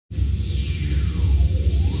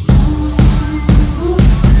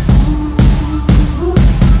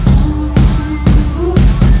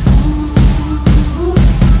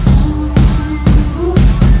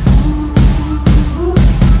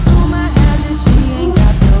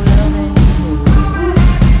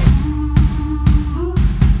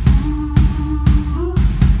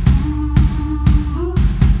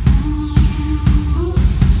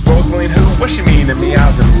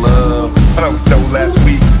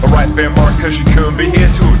A right fair mark cause she couldn't be here.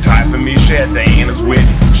 Too tight for me, she had Diana's wit.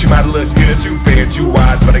 She might have looked good, too fair, too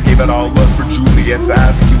wise, but I gave it all up for Juliet's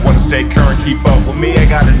eyes. If you wanna stay current, keep up with me, I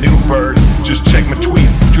got a new bird. Just check my tweet,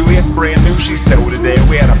 Juliet's brand new, she sold today.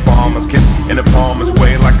 We had a farmer's kiss in a farmer's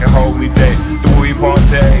way, like a holy day. The way we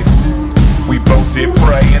partied, we both did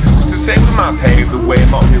pray. And who's to say we might pave the way?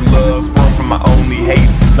 My only love sprung from my only hate.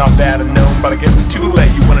 Not that I know, but I guess it's too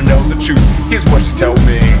late. You wanna know the truth, here's what she told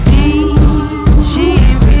me. She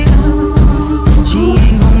ain't real. She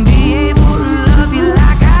ain't gonna be able to love you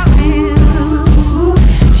like I will.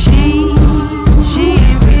 She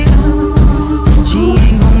ain't real. She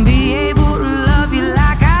ain't gonna be able to love you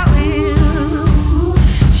like I will.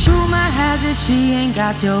 Rumor has it she ain't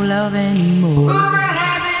got your love anymore.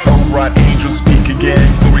 Right, angels speak again,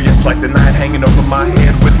 glorious like the night hanging over my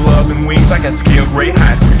head. With love and wings, I can scale great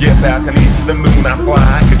heights, forget balconies to the moon I fly.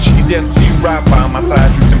 I could cheat death, she right by my side,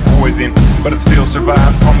 truth and poison, but it still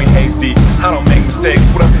survived. Call me hasty, I don't make mistakes,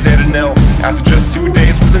 what else is there to know? After just 2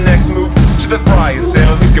 days, what's the next move? To the fry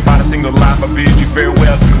yourself, he's goodbye to single life, I bid you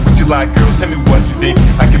farewell. Tell me what you like, girl, tell me what you think.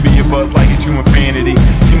 I could be a buzz like you to infinity.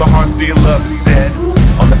 See my heart still love is set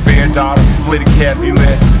on the fair daughter, play the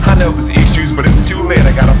capulet. I know there's issues, but it's too late,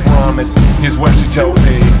 I got a promise. Here's what she told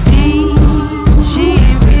me. She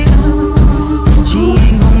ain't real. She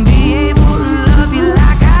ain't gonna be able to love you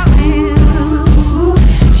like I will.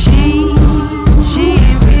 She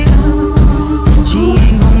ain't real. She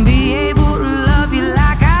ain't gonna be able to love you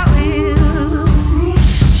like I will.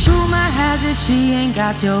 Rumor has it she ain't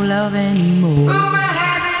got your love anymore.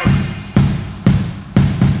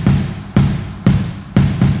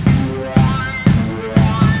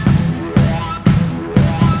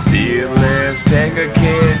 Take a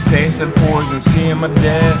kiss, taste the poison, seeing my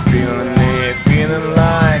death, feeling it, feeling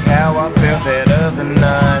like how I felt that other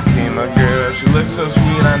night. See my girl, she looks so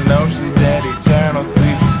sweet, I know she's dead, eternal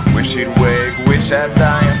sleep. Wish she'd wake, wish I'd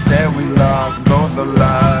die, instead we lost both our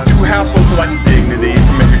lives. Two households to like dignity,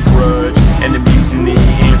 from every grudge and the mutiny.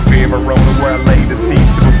 In fear of Rona where I lay to see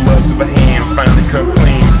civil blood to the hands, finally cut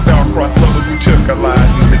clean. Star-crossed lovers who took our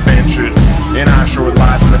lives and adventured in our short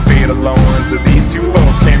life and the fate alone. So these two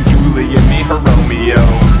folks came Julie and me, her Romeo.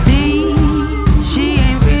 She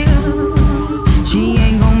ain't real. She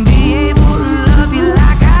ain't gonna be able to love you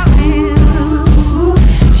like I will.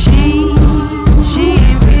 She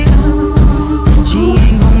ain't real. She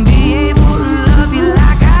ain't gonna be able to love you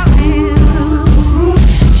like I will.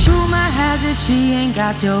 Rumor has it she ain't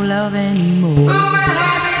got your love anymore.